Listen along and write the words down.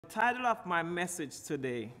title of my message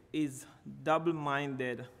today is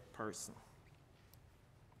Double-Minded Person.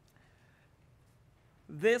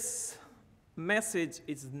 This message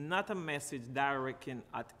is not a message directing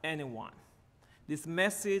at anyone. This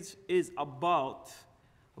message is about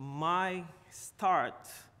my start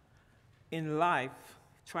in life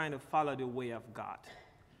trying to follow the way of God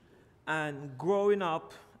and growing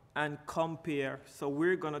up and compare. So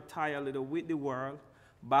we're going to tie a little with the world,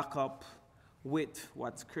 back up with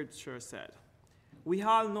what Scripture said. We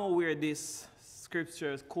all know where this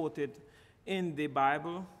Scripture is quoted in the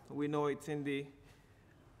Bible. We know it's in the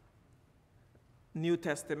New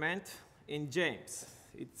Testament, in James.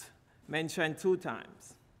 It's mentioned 2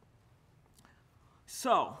 times.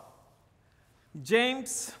 So,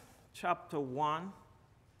 James chapter 1,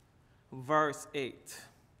 verse 8.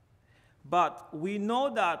 But we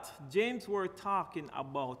know that James were talking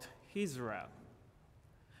about Israel.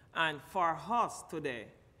 And for us today,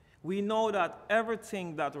 we know that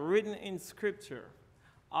everything that's written in Scripture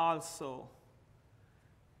also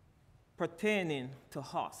pertaining to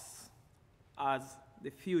us as the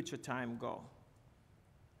future time go.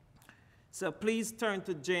 So please turn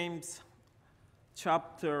to James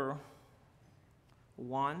chapter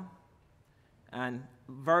 1 and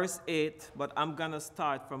verse 8, but I'm going to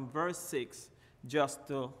start from verse 6 just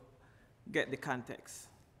to get the context.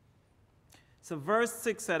 So verse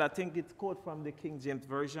 6 said, I think it's quote from the King James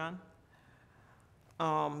Version,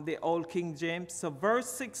 the old King James. So verse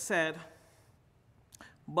 6 said,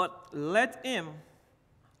 but let him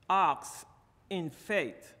ask in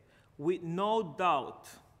faith with no doubt,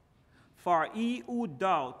 for he who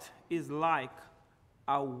doubt is like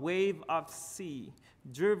a wave of sea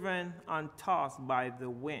driven and tossed by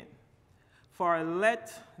the wind. For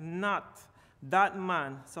let not that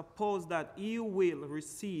man suppose that he will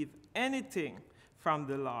receive anything from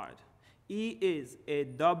the Lord. He is a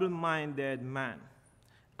double-minded man,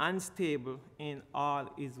 unstable in all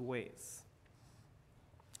his ways.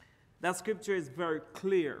 That scripture is very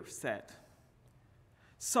clear, said.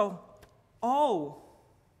 So, how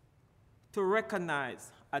to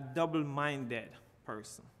recognize a double-minded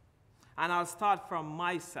person? And I'll start from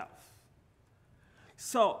myself.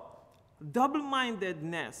 So,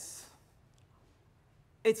 double-mindedness,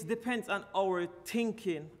 it depends on our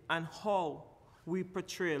thinking and how we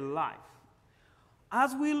portray life.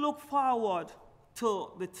 As we look forward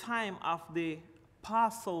to the time of the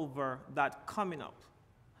Passover that's coming up,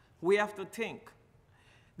 we have to think.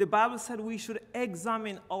 The Bible said we should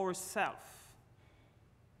examine ourselves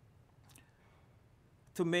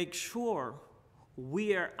to make sure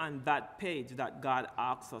we are on that page that God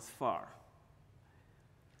asks us for.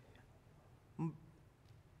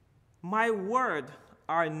 My word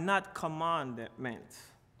are not commandments.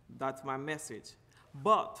 That's my message.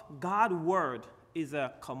 But God's word is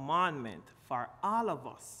a commandment for all of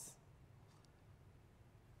us.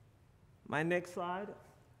 My next slide.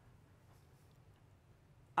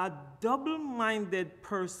 A double-minded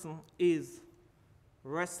person is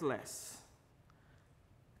restless,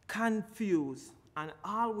 confused, and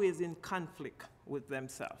always in conflict with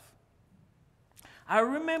themselves. I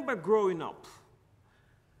remember growing up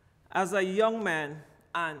as a young man,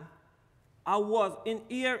 and I was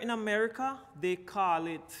here in America, they call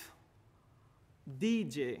it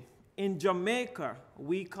DJ. In Jamaica,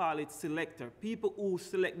 we call it selector, people who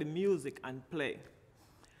select the music and play.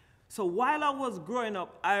 So while I was growing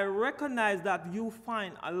up, I recognized that you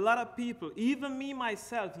find a lot of people, even me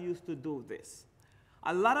myself used to do this.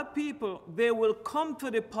 A lot of people, they will come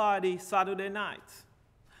to the party Saturday night,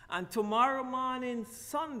 and tomorrow morning,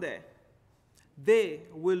 Sunday, they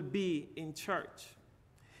will be in church.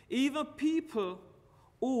 Even people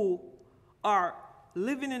who are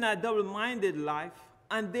living in a double-minded life,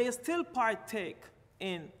 and they still partake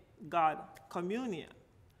in God communion,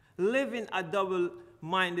 living a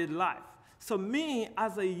double-minded life. So me,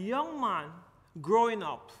 as a young man growing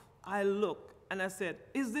up, I looked and I said,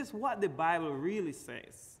 is this what the Bible really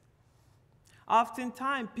says?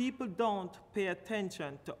 Oftentimes, people don't pay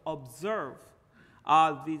attention to observe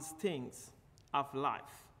all these things of life.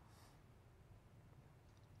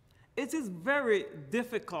 It is very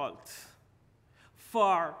difficult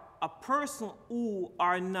for a person who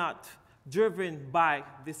are not driven by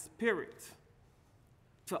the Spirit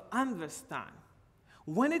to understand.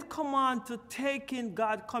 When it comes on to taking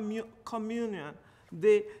God communion,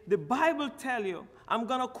 the Bible tells you, I'm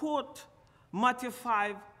going to quote Matthew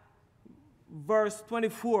 5, verse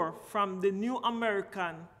 24 from the New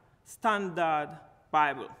American Standard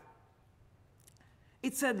Bible.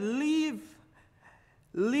 It said, leave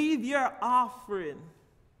your offering,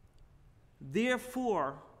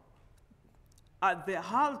 therefore, at the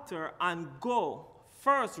altar and go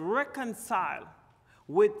first reconcile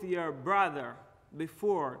with your brother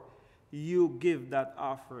before you give that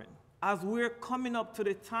offering. As we're coming up to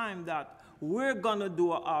the time that we're going to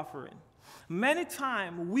do an offering, many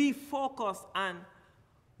times we focus on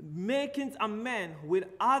making amends with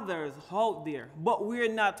others out there, but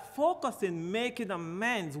we're not focusing making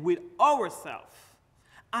amends with ourselves.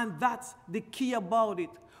 And that's the key about it.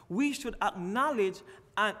 We should acknowledge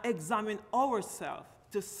and examine ourselves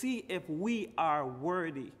to see if we are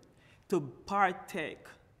worthy to partake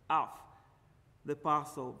of the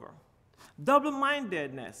Passover.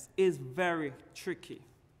 Double-mindedness is very tricky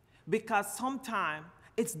because sometimes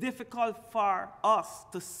it's difficult for us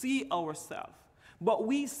to see ourselves, but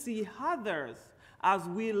we see others as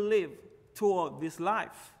we live toward this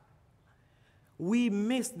life. We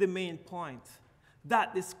miss the main point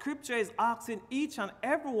that the scripture is asking each and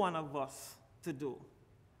every one of us to do.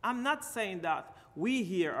 I'm not saying that we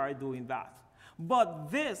here are doing that,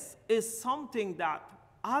 but this is something that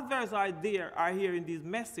others are hearing this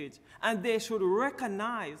message, and they should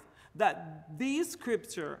recognize that this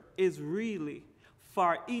scripture is really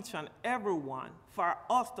for each and every one, for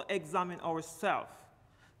us to examine ourselves,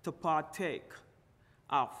 to partake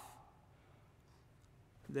of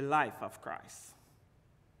the life of Christ.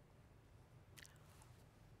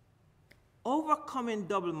 Overcoming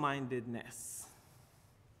double-mindedness.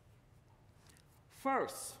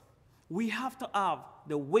 First, we have to have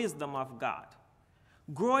the wisdom of God.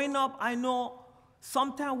 Growing up, I know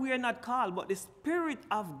sometimes we are not called, but the Spirit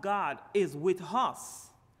of God is with us,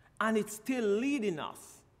 and it's still leading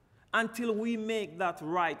us until we make that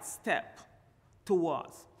right step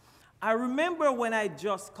towards. I remember when I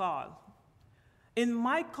just called, in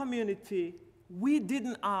my community, we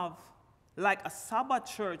didn't have like a Sabbath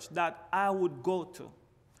church that I would go to.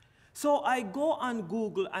 So I go on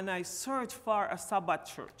Google and I search for a Sabbath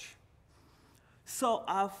church. So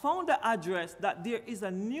I found the address that there is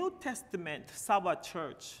a New Testament Sabbath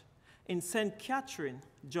church in St. Catherine,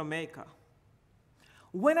 Jamaica.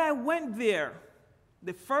 When I went there,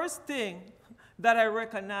 the first thing that I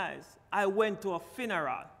recognized, I went to a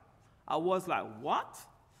funeral. I was like, what?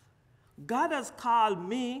 God has called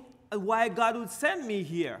me, why God would send me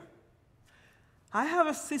here? I have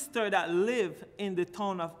a sister that lives in the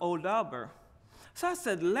town of Old Harbor. So I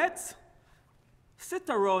said, let's sit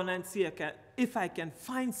around and see if I can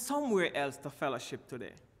find somewhere else to fellowship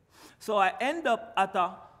today. So I end up at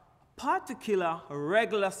a particular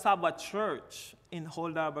regular Sabbath church in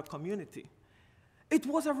Old Harbor community. It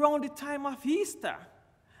was around the time of Easter,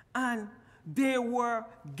 and they were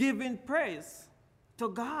giving praise to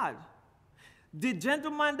God. The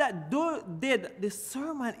gentleman that did the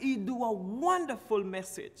sermon, he do a wonderful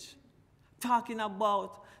message talking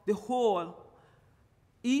about the whole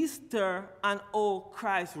Easter and how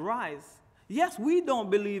Christ rise. Yes, we don't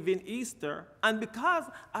believe in Easter, and because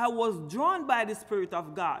I was drawn by the Spirit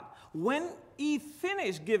of God, when he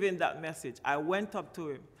finished giving that message, I went up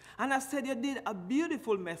to him and I said, you did a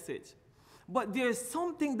beautiful message, but there's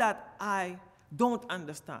something that I don't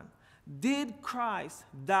understand. Did Christ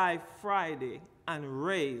die Friday and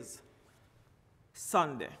raise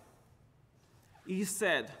Sunday? He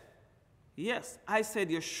said, yes. I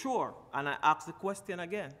said, you're sure? And I asked the question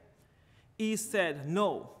again. He said,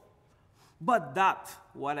 no. But that's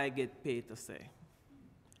what I get paid to say.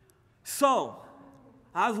 So,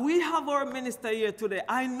 as we have our minister here today,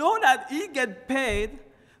 I know that he get paid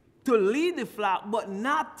to lead the flock, but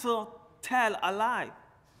not to tell a lie.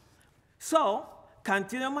 So,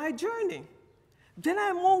 continue my journey. Then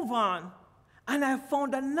I move on, and I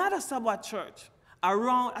found another Sabbath church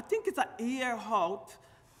around, I think it's a year out.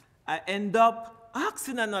 I end up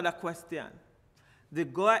asking another question. The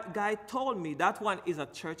guy told me that one is a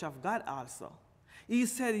church of God also. He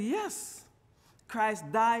said, yes, Christ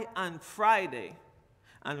died on Friday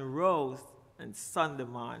and rose on Sunday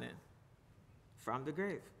morning from the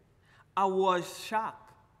grave. I was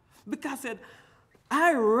shocked because I said,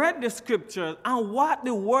 I read the scriptures, and what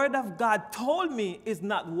the word of God told me is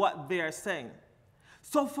not what they are saying.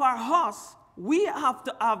 So for us, we have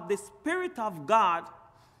to have the Spirit of God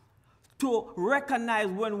to recognize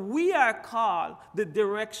when we are called the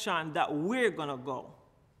direction that we're going to go.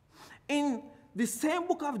 In the same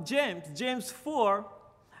book of James, James 4,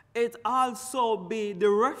 it also be the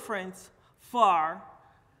reference for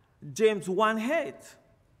James 1:8.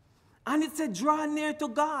 And it said, draw near to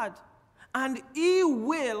God, and he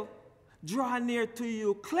will draw near to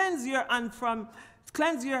you. Cleanse your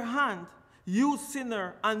hand, you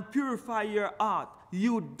sinner, and purify your heart,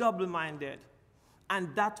 you double-minded.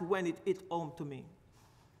 And that's when it hit home to me,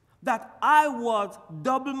 that I was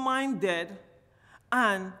double-minded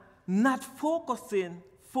and not focusing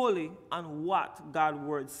fully on what God's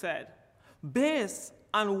word said, based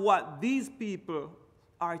on what these people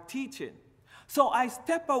are teaching. So I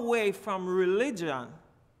step away from religion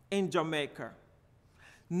in Jamaica.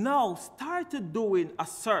 Now started doing a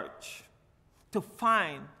search to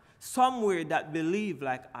find somewhere that believe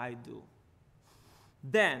like I do.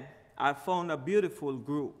 Then I found a beautiful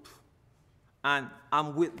group, and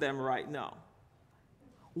I'm with them right now.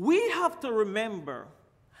 We have to remember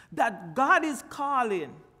that God is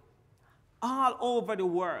calling all over the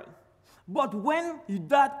world. But when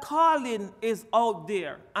that calling is out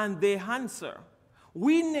there and they answer,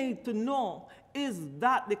 we need to know, is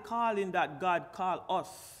that the calling that God called us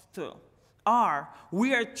to? Or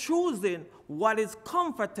we are choosing what is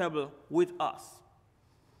comfortable with us.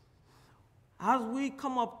 As we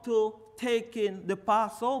come up to taking the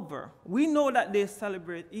Passover, we know that they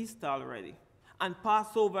celebrate Easter already. And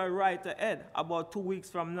Passover right ahead, about 2 weeks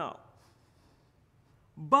from now.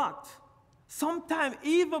 But sometimes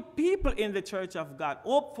even people in the Church of God,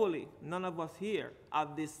 hopefully none of us here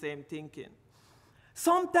have this same thinking.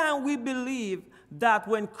 Sometimes we believe that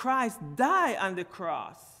when Christ died on the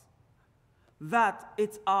cross, that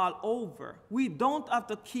it's all over. We don't have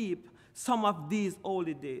to keep some of these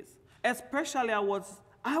holy days. Especially I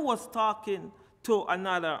was talking to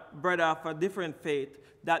another brother of a different faith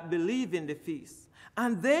that believe in the feast.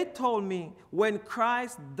 And they told me when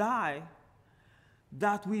Christ died,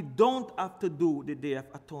 that we don't have to do the Day of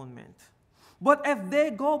Atonement. But if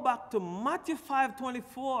they go back to Matthew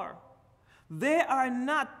 5:24, they are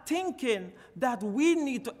not thinking that we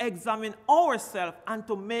need to examine ourselves and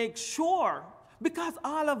to make sure, because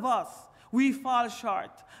all of us, we fall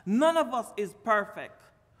short. None of us is perfect.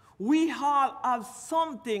 We all have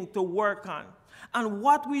something to work on. And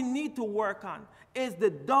what we need to work on is the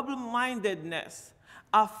double-mindedness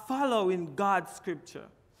of following God's scripture.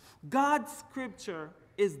 God's scripture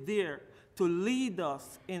is there to lead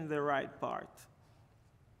us in the right path.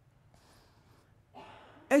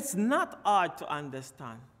 It's not hard to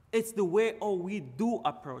understand. It's the way how we do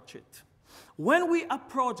approach it. When we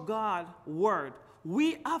approach God's word,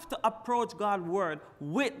 we have to approach God's word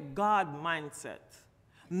with God's mindset.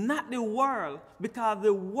 Not the world, because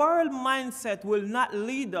the world mindset will not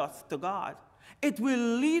lead us to God. It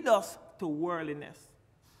will lead us to worldliness.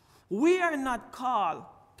 We are not called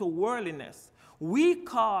to worldliness. We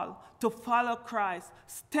call to follow Christ,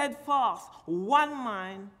 steadfast, one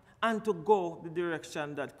mind, and to go the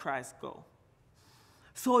direction that Christ goes.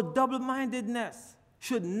 So double-mindedness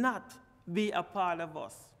should not be a part of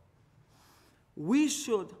us. We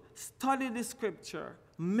should study the scripture,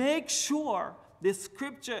 make sure the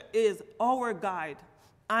scripture is our guide,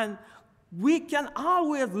 and we can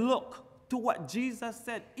always look to what Jesus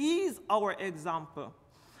said. He is our example.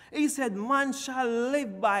 He said, man shall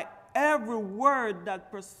live by every word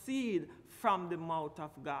that proceeds from the mouth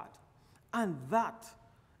of God. And that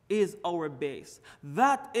is our base.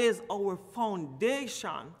 That is our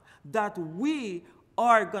foundation that we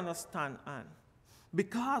are going to stand on.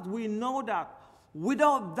 Because we know that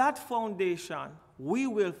without that foundation, we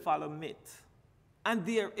will follow myth. And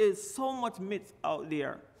there is so much myth out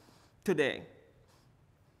there today.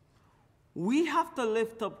 We have to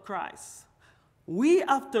lift up Christ. We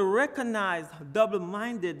have to recognize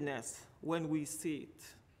double-mindedness when we see it.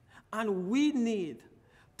 And we need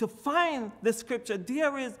to find the scripture.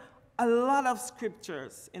 There is a lot of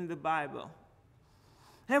scriptures in the Bible.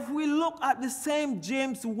 If we look at the same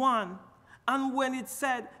James 1, and when it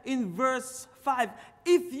said in verse 5,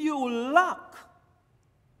 if you lack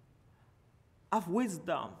of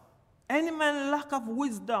wisdom, any man lack of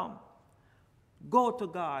wisdom, go to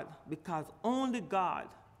God, because only God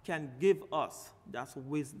can give us that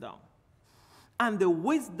wisdom. And the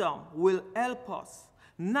wisdom will help us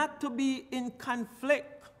not to be in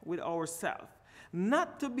conflict with ourselves,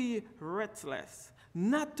 not to be restless,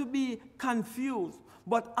 not to be confused,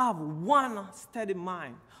 but have one steady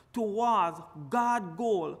mind towards God's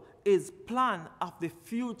goal, His plan of the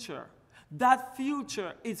future. That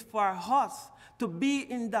future is for us to be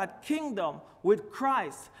in that kingdom with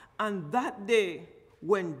Christ, and that day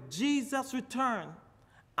when Jesus returns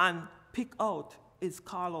and pick out His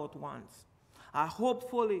call out ones.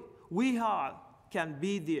 Hopefully we all can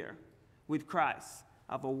be there with Christ.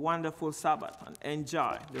 Have a wonderful Sabbath and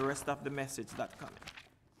enjoy the rest of the message that's coming.